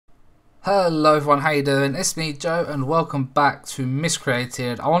Hello everyone, how you doing? It's me Joe and welcome back to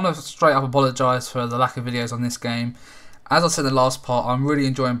Miscreated. I want to straight up apologise for the lack of videos on this game. As I said in the last part, I'm really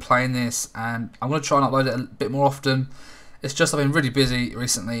enjoying playing this and I'm going to try and upload it a bit more often. It's just I've been really busy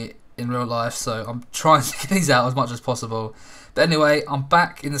recently in real life, so I'm trying to get these out as much as possible. But anyway, I'm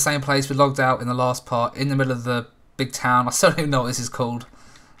back in the same place we logged out in the last part, in the middle of the big town. I still don't even know what this is called,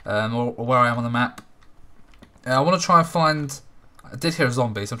 or where I am on the map. I want to try and find... I did hear a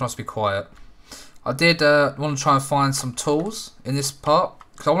zombie, so I'm trying to be quiet. I did want to try and find some tools in this part,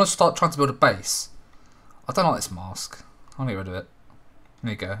 because I want to start trying to build a base. I don't like this mask. I'll get rid of it.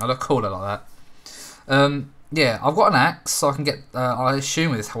 There you go. I look cooler like that. Yeah, I've got an axe, so I can get... I assume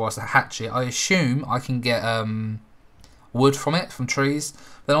with this, well, it's a hatchet. I assume I can get wood from it, from trees.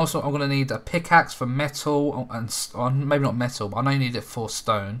 Then also I'm going to need a pickaxe for metal, and maybe not metal, but I know you need it for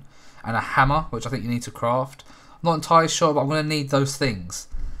stone. And a hammer, which I think you need to craft. Not entirely sure, but I'm going to need those things.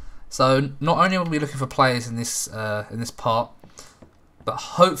 So not only will we be looking for players in this part, but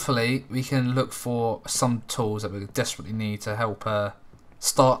hopefully we can look for some tools that we desperately need to help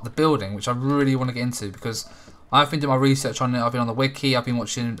start the building, which I really want to get into because I've been doing my research on it. I've been on the wiki, I've been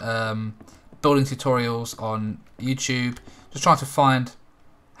watching building tutorials on YouTube, just trying to find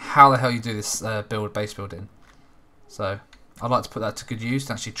how the hell you do this base building. So I'd like to put that to good use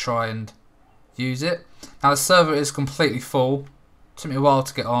and actually try and use it. Now the server is completely full. Took me a while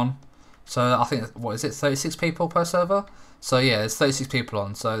to get on, so I think, what is it, 36 people per server? So yeah, there's 36 people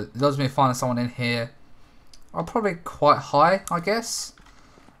on, so it does mean finding someone in here. I'm probably quite high, I guess.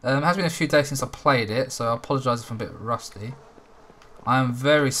 It has been a few days since I played it, so I apologise if I'm a bit rusty. I am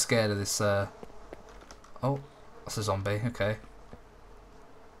very scared of this. Oh, that's a zombie. Okay,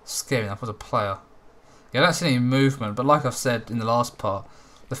 scary enough as a player. Yeah, I don't see any movement, but like I've said in the last part,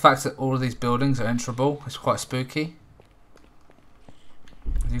 the fact that all of these buildings are enterable is quite spooky.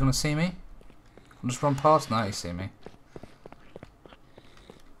 Is he going to see me? I'll just run past? No, he see me.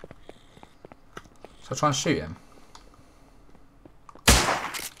 Shall I try and shoot him?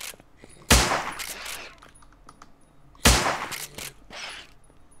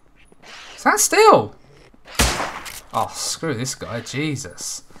 Stand still! Oh, screw this guy,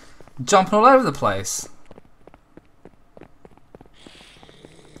 Jesus. Jumping all over the place.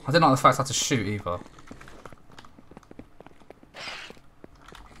 I didn't like the fact I had to shoot either.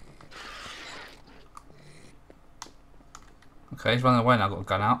 Okay, he's running away now. I've got a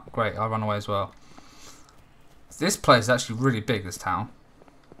gun out. Great, I'll run away as well. This place is actually really big, this town.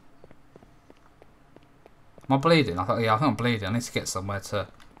 Am I bleeding? Yeah, I think I'm bleeding. I need to get somewhere to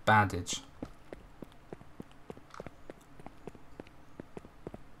bandage.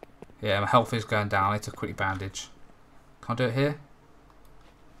 Yeah, my health is going down. I need to quickly bandage. Can I do it here?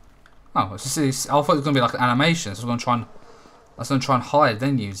 Oh, it's just, I thought it was going to be like an animation, so I was going to try and hide,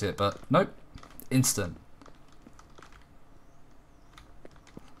 then use it, but nope. Instant.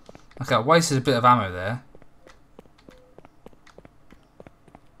 Okay, I wasted a bit of ammo there.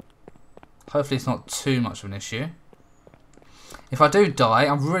 Hopefully it's not too much of an issue. If I do die,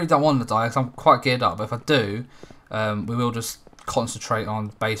 I really don't want to die because I'm quite geared up, but if I do, we will just concentrate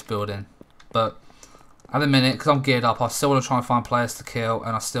on base building. But at the minute, because I'm geared up, I still want to try and find players to kill,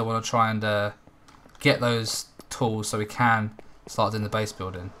 and I still want to try and get those tools so we can start doing the base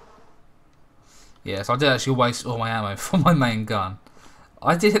building. Yeah, so I did actually waste all my ammo for my main gun.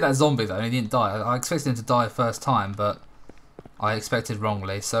 I did hit that zombie though, and he didn't die. I expected him to die the first time, but I expected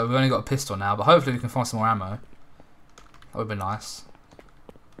wrongly. So we've only got a pistol now, but hopefully we can find some more ammo. That would be nice.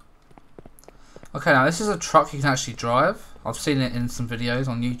 Okay, now this is a truck you can actually drive. I've seen it in some videos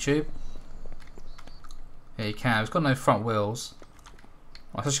on YouTube. Yeah, you can. It's got no front wheels.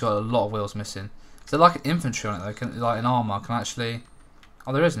 I've actually got a lot of wheels missing. Is there like an infantry on it though? Like an armour can actually...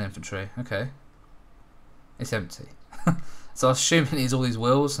 Oh, there is an infantry. Okay. It's empty. So I assume it needs all these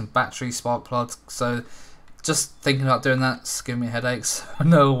wheels and batteries, spark plugs. So just thinking about doing that's giving me headaches.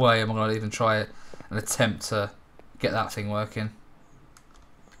 No way am I going to even try it and attempt to get that thing working.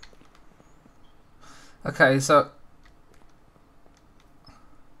 Okay, so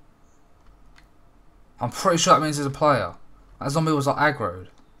I'm pretty sure that means there's a player. That zombie was like aggroed.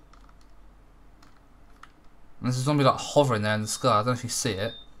 And there's a zombie like hovering there in the sky. I don't know if you see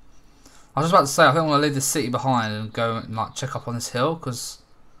it. I was just about to say, I think I'm going to leave the city behind and go and like check up on this hill because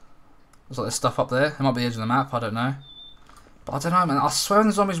there's like this stuff up there. It might be the edge of the map, I don't know. But I don't know, man. I swear when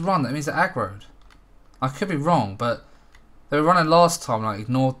the zombies run, that means they're aggroed. I could be wrong, but they were running last time and I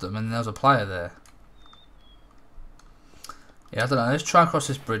ignored them and there was a player there. Yeah, I don't know. Let's try and cross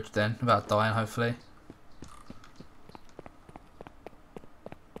this bridge then without dying, hopefully.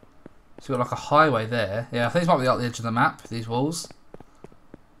 So we've got like a highway there. Yeah, I think this might be like the edge of the map, these walls.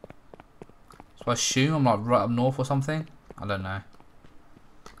 So I assume I'm like right up north or something. I don't know.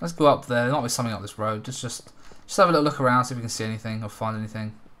 Let's go up there. There might be something up this road. Just have a little look around, see if we can see anything or find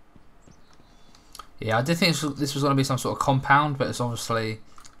anything. Yeah, I did think this was going to be some sort of compound, but it's obviously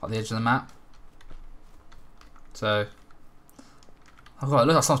at the edge of the map. So, oh god,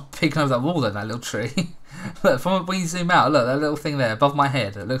 look like someone's peeking over that wall there, that little tree. Look, from when you zoom out, look, that little thing there above my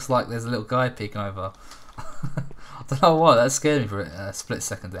head. It looks like there's a little guy peeking over. I don't know why, that scared me for a split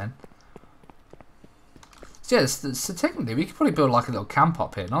second then. So yeah, so technically we could probably build like a little camp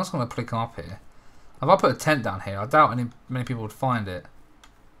up here. No one's going to probably come up here. If I put a tent down here, I doubt many people would find it.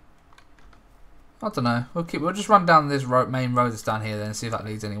 I don't know. We'll just run down this main road that's down here then and see if that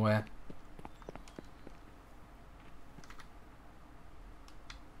leads anywhere.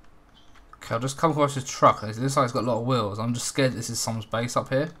 Okay, I'll just come across this truck. It looks like it's got a lot of wheels. I'm just scared this is someone's base up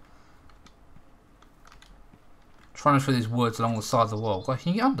here. Trying through these woods along the side of the wall. God,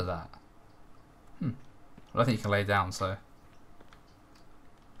 can you get under that? I don't think you can lay down, so.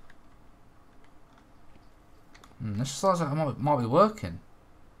 This just looks like it might be working.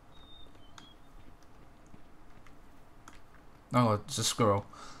 Oh, it's a squirrel.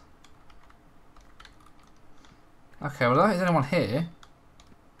 Okay, well, there's anyone here.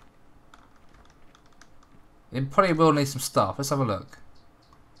 It probably will need some stuff. Let's have a look.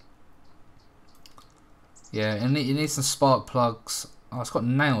 Yeah, you need some spark plugs. Oh, it's got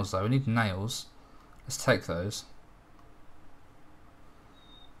nails though. We need nails. Let's take those.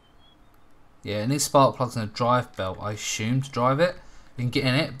 Yeah, it needs spark plugs and a drive belt, I assume, to drive it. You can get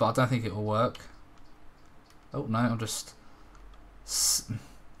in it, but I don't think it will work. Oh no, I'm just...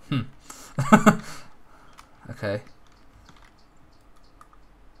 Okay.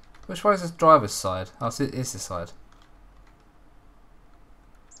 Which way is this driver's side? Oh, it's this side.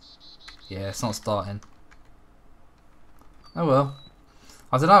 Yeah, it's not starting. Oh well.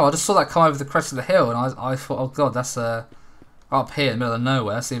 I don't know, I just saw that come over the crest of the hill and I thought, oh god, that's up here in the middle of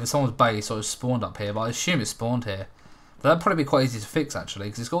nowhere. See if it's someone's base or it's spawned up here, but I assume it's spawned here. But that'd probably be quite easy to fix actually,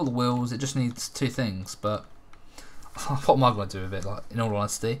 because it's got all the wheels, it just needs two things, but what am I going to do with it, like, in all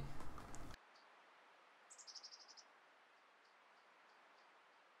honesty?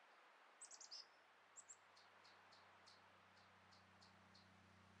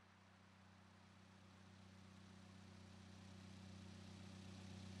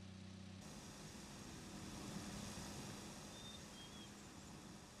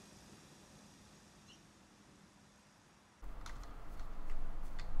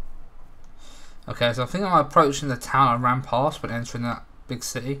 Okay, so I think I'm approaching the town I ran past when entering that big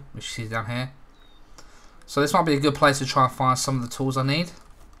city, which you see down here. So this might be a good place to try and find some of the tools I need.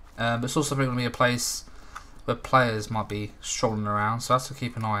 But it's also going to be a place where players might be strolling around, so I have to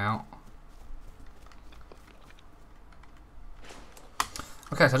keep an eye out.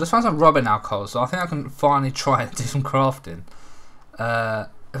 Okay, so I just found some rubbing alcohol, so I think I can finally try and do some crafting. If I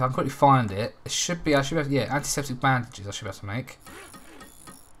can quickly find it, it should be, yeah, antiseptic bandages I should be able to make.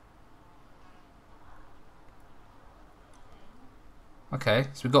 Okay,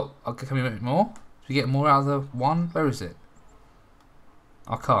 so we've got, okay, can we make more? Do we get more out of the one? Where is it?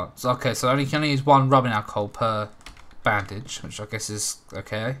 I can't. So, okay, so you can only use one rubbing alcohol per bandage, which I guess is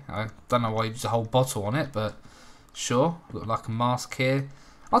okay. I don't know why you use a whole bottle on it, but sure. We've got like a mask here.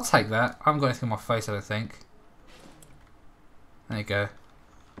 I'll take that. I haven't got anything on my face, I don't think. There you go.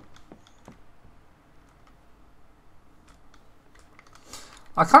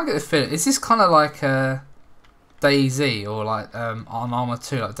 I can't get the feeling. Is this kind of like DayZ or like on Arma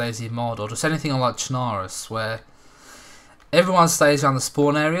 2, like DayZ mod, or just anything on like Chernarus, where everyone stays around the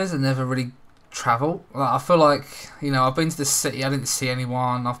spawn areas and never really travel? Like, I feel like, you know, I've been to this city, I didn't see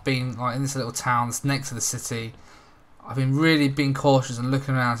anyone. I've been like in this little town that's next to the city. I've been really being cautious and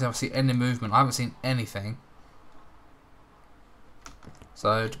looking around to see if I see any movement. I haven't seen anything.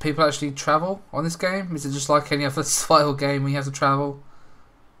 So, do people actually travel on this game? Is it just like any other survival game where you have to travel?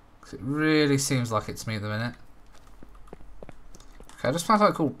 Because it really seems like it to me at the minute. Okay, I just found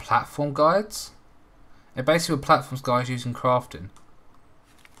something called platform guides. It basically were platforms guys using crafting.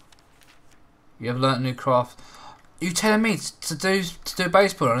 You have learnt a new craft. You telling me to do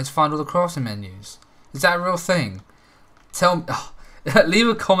base building, I need to find all the crafting menus? Is that a real thing? Tell me. Oh, leave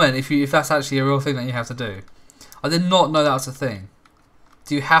a comment if that's actually a real thing that you have to do. I did not know that was a thing.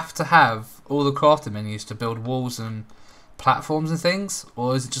 Do you have to have all the crafting menus to build walls and platforms and things,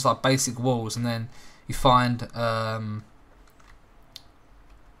 or is it just like basic walls and then you find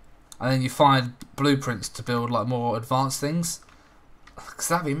blueprints to build like more advanced things? Because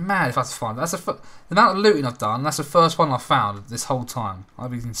that'd be mad if I had to find that. That's the amount of looting I've done. That's the first one I've found this whole time.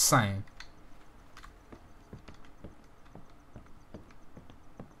 That'd be insane.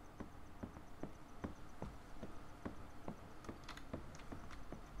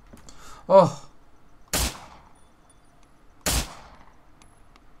 Oh.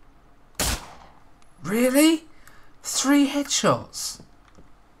 Really? 3 headshots?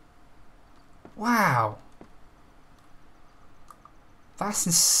 Wow. That's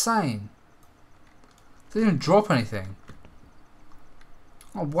insane. Didn't even drop anything.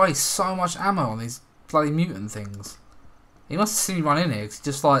 I waste so much ammo on these bloody mutant things. He must have seen me run in here, 'cause he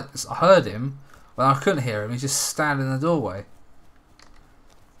just like, I heard him, but I couldn't hear him. He's just standing in the doorway.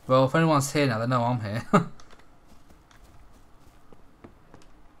 Well, if anyone's here now, they know I'm here.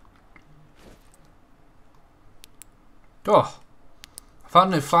 Oh, I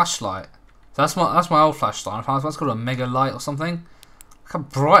found a new flashlight. So that's my old flashlight. I found it's called a mega light or something. Look how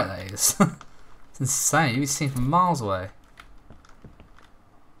bright that is. It's insane. You can see it from miles away.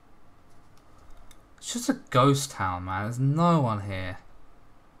 It's just a ghost town, man. There's no one here.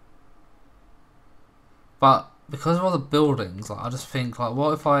 But because of all the buildings, like I just think, like,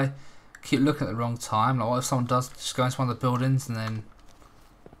 what if I keep looking at the wrong time? Like, what if someone does just go into one of the buildings and then,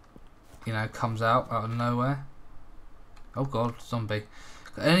 you know, comes out of nowhere? Oh god, zombie.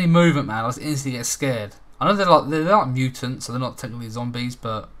 Any movement, man, I just instantly get scared. I know they're like mutants, so they're not technically zombies,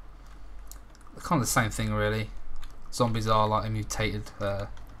 but they're kind of the same thing, really. Zombies are like a mutated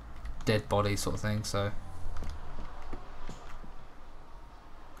dead body sort of thing, so.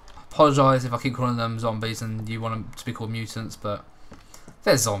 I apologise if I keep calling them zombies and you want them to be called mutants, but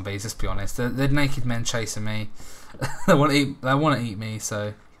they're zombies, let's be honest. They're naked men chasing me. They want to eat me,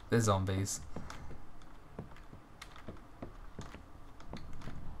 so they're zombies.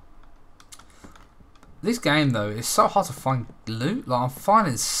 This game though is so hard to find loot. Like I'm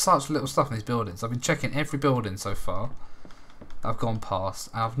finding such little stuff in these buildings. I've been checking every building so far I've gone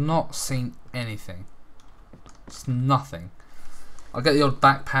past and I've not seen anything. Just nothing. I get the odd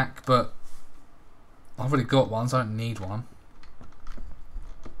backpack, but I've already got one, so I don't need one.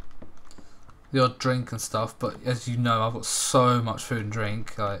 The odd drink and stuff, but as you know, I've got so much food and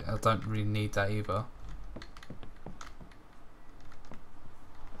drink. I don't really need that either.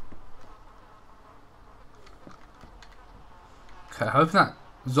 Okay, hoping that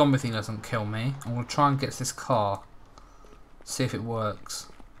zombie thing doesn't kill me. I'm going to try and get to this car. See if it works.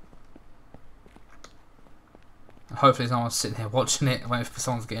 And hopefully no one's sitting here watching it, waiting for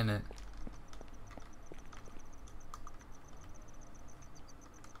someone to get in it.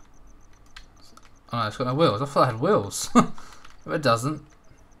 Oh no, it's got no wheels. I thought it had wheels. But it doesn't.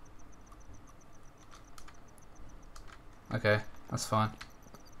 Okay, that's fine.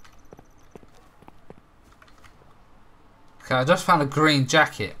 Okay, I just found a green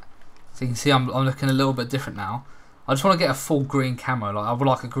jacket. So you can see I'm looking a little bit different now. I just want to get a full green camo. Like I would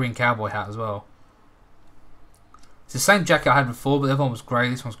like a green cowboy hat as well. It's the same jacket I had before, but the other one was grey.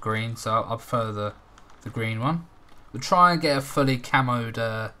 This one's green, so I prefer the green one. We'll try and get a fully camoed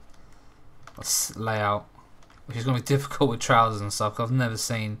layout, which is going to be difficult with trousers and stuff. Cause I've never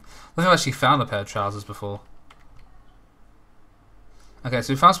seen. I think I've actually found a pair of trousers before. Okay,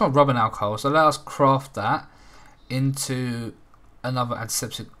 so we found some rubbing alcohol. So let us craft that into another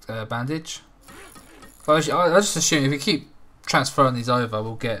antiseptic bandage. I just assume if we keep transferring these over,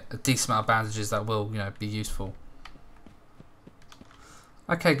 we'll get a decent amount of bandages that will, you know, be useful.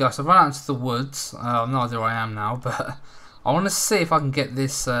 Okay, guys, I've run out into the woods. I have no idea where I am now, but I want to see if I can get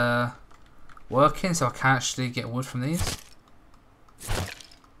this working, so I can actually get wood from these.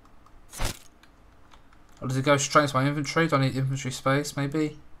 Or does it go straight into my inventory? Do I need inventory space,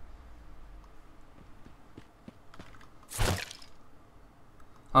 maybe?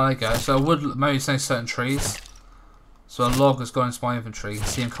 Oh, there you go. So I would maybe say certain trees. So a log has gone into my inventory. You can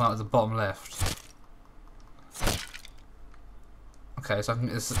see him come out at the bottom left. Okay, so I can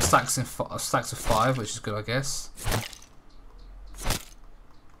get stacks of 5, which is good, I guess.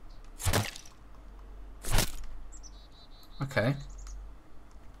 Okay.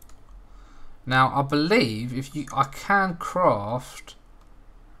 Now I believe I can craft.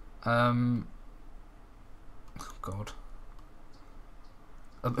 Oh God.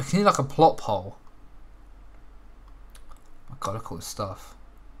 You need like a plot pole. I gotta look at all this stuff.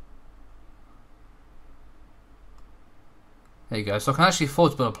 There you go. So I can actually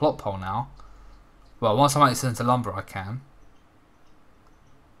afford to build a plot pole now. Well, once I make this into lumber, I can.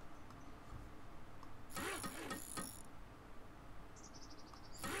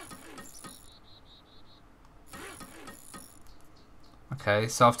 Okay,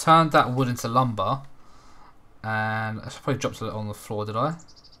 so I've turned that wood into lumber. And I probably dropped a little on the floor, did I?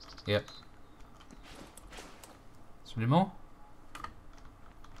 Yep. Somebody more?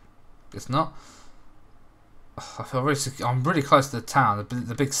 Guess not. I feel really secure. I'm really close to the town.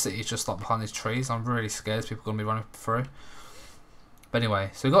 The big city is just like behind these trees. I'm really scared people are going to be running through. But anyway,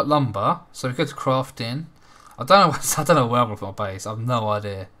 so we've got lumber. So we go to crafting. I don't know. I don't know where I'm gonna put my base. I've no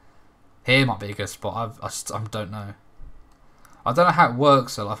idea. Here might be a good spot. I don't know. I don't know how it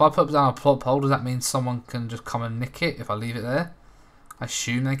works. So if I put down a plot pole, does that mean someone can just come and nick it if I leave it there? I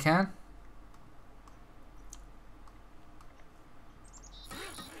assume they can.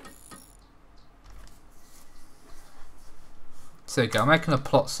 So there we go. I'm making a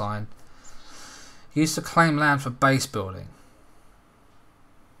plot sign. Used to claim land for base building.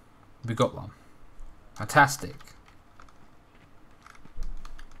 We got one. Fantastic.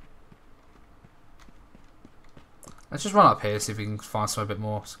 Let's just run up here, see if we can find somewhere a bit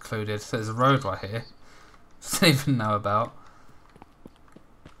more secluded. So there's a road right here. I didn't even know about.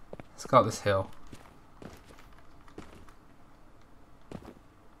 Let's go up this hill.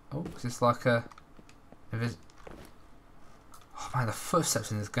 Oh, is this like a... Oh man, the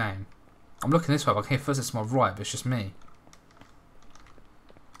footsteps in this game. I'm looking this way, but I can hear footsteps to my right, but it's just me.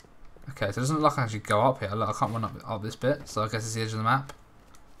 Okay, so it doesn't look like I can actually go up here. I can't run up this bit, so I guess it's the edge of the map.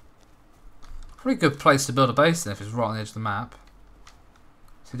 Pretty good place to build a base then if it's right on the edge of the map.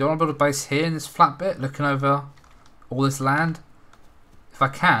 So do I want to build a base here in this flat bit, looking over all this land? If I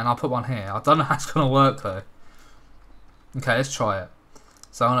can, I'll put one here. I don't know how it's going to work though. Okay, let's try it.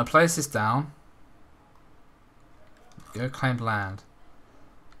 So I'm going to place this down. Go claimed land.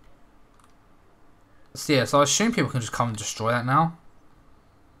 So yeah, so I assume people can just come and destroy that now.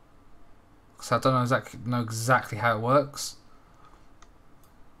 So I don't know exactly how it works.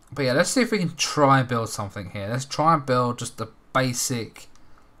 But yeah, let's see if we can try and build something here. Let's try and build just a basic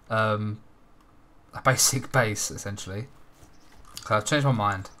base, essentially. Okay, I've changed my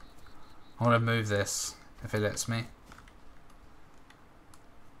mind. I want to move this, if it lets me.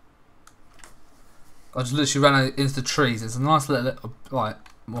 I just literally ran out into the trees. It's a nice little, like,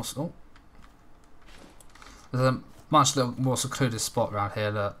 more... Oh. There's a much little more secluded spot around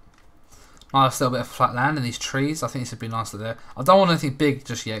here, look. Nice little bit of flat land in these trees. I think this would be nice there. I don't want anything big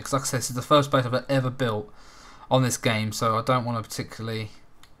just yet, because like I said, this is the first base I've ever built on this game, so I don't want to particularly...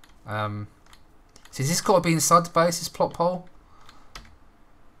 See, has this got to be inside the base, this plot pole?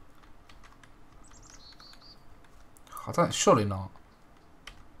 I don't... Surely not.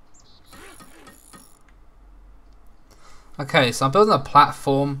 Okay, so I'm building a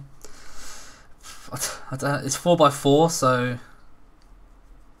platform. I don't, it's 4x4, so...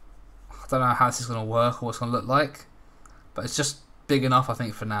 I don't know how this is going to work or what it's going to look like, but it's just big enough, I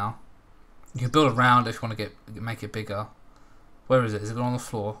think, for now. You can build around if you want to make it bigger. Where is it? Is it going on the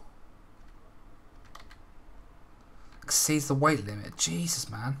floor? Exceeds the weight limit. Jesus,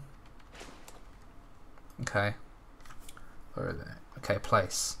 man. Okay. Where is it? Okay,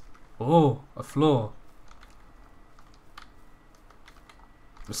 place. Oh, a floor.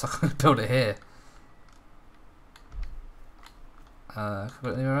 Looks like I'm going to build it here. Can I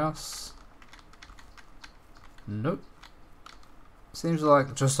put it anywhere else? Nope. Seems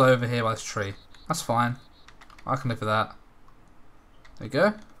like just over here by this tree. That's fine. I can live with that. There you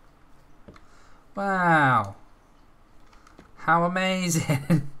go. Wow. How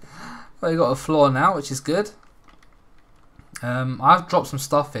amazing. Well, you got a floor now, which is good. I've dropped some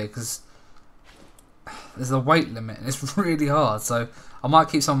stuff here because there's a weight limit and it's really hard. So I might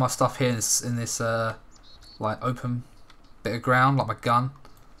keep some of my stuff here in this like open bit of ground, like my gun.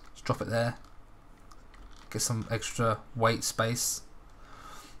 Just drop it there. Get some extra weight space.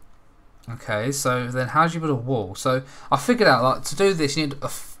 Okay, so then how do you build a wall? So I figured out, like, to do this you need a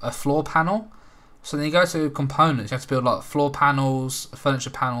floor panel. So then you go to components, you have to build like floor panels, furniture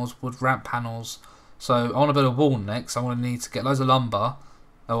panels, wood ramp panels. So I want to build a wall next. I want to need to get loads of lumber,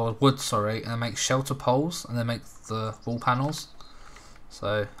 or wood, sorry, and make shelter poles, and then make the wall panels.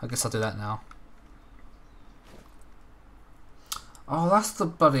 So I guess I'll do that now. Oh, that's the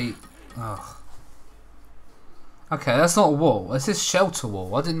bloody... Oh. Okay, that's not a wall. This is shelter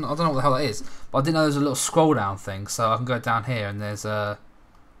wall. I don't know what the hell that is, but I didn't know there was a little scroll down thing. So I can go down here, and there's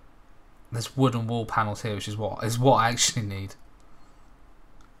wooden wall panels here, which is what I actually need.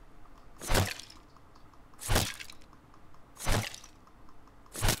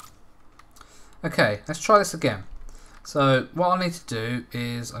 Okay, let's try this again. So what I need to do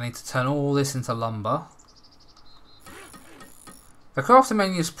is I need to turn all this into lumber. The crafting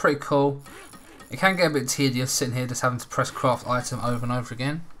menu is pretty cool. It can get a bit tedious sitting here just having to press craft item over and over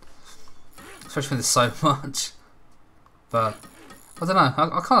again, especially when there's so much. But I don't know,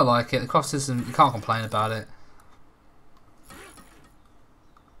 I kind of like it. The craft system, you can't complain about it.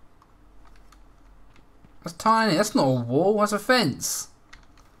 That's tiny. That's not a wall. That's a fence.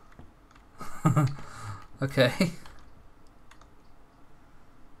 Okay.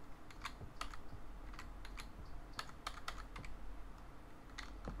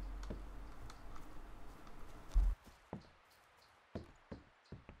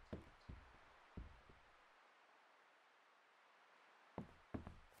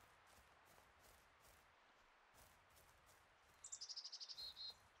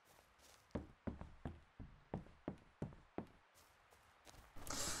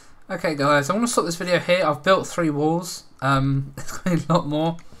 Okay guys, I'm going to stop this video here. I've built 3 walls. There's going to be a lot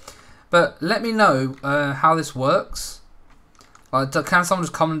more. But let me know how this works. Like, can someone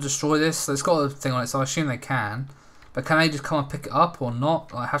just come and destroy this? So it's got a thing on it, so I assume they can. But can they just come and pick it up or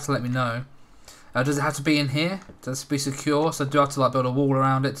not? Like, have to let me know. Does it have to be in here? Does it be secure? So do I have to like build a wall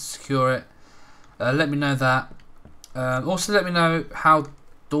around it to secure it? Let me know that. Also let me know how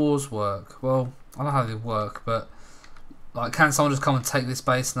doors work. Well, I don't know how they work, but like, can someone just come and take this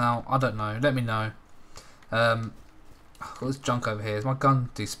base now? I don't know. Let me know. I've got this junk over here. Is my gun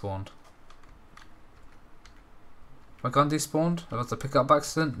despawned? My gun despawned? I have to pick it up by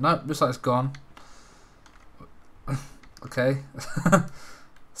accident? Nope, looks like it's gone. Okay.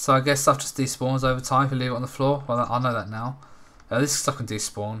 So I guess stuff just despawns over time if you leave it on the floor. Well, I know that now. This stuff can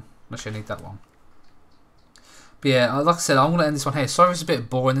despawn. Actually, I need that one. But yeah, like I said, I'm going to end this one here. Sorry if it's a bit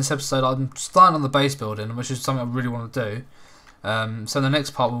boring this episode. I'm starting on the base building, which is something I really want to do. So in the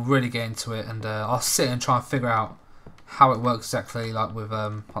next part, we'll really get into it, and I'll sit and try and figure out how it works exactly, like with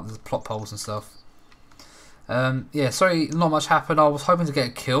like the plot poles and stuff. Yeah, sorry, not much happened. I was hoping to get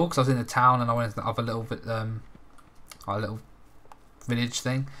a kill because I was in the town and I went into the other little bit, a little village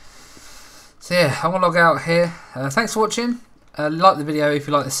thing. So yeah, I'm gonna log out here. Thanks for watching. Like the video if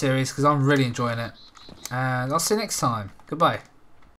you like the series because I'm really enjoying it. And I'll see you next time. Goodbye.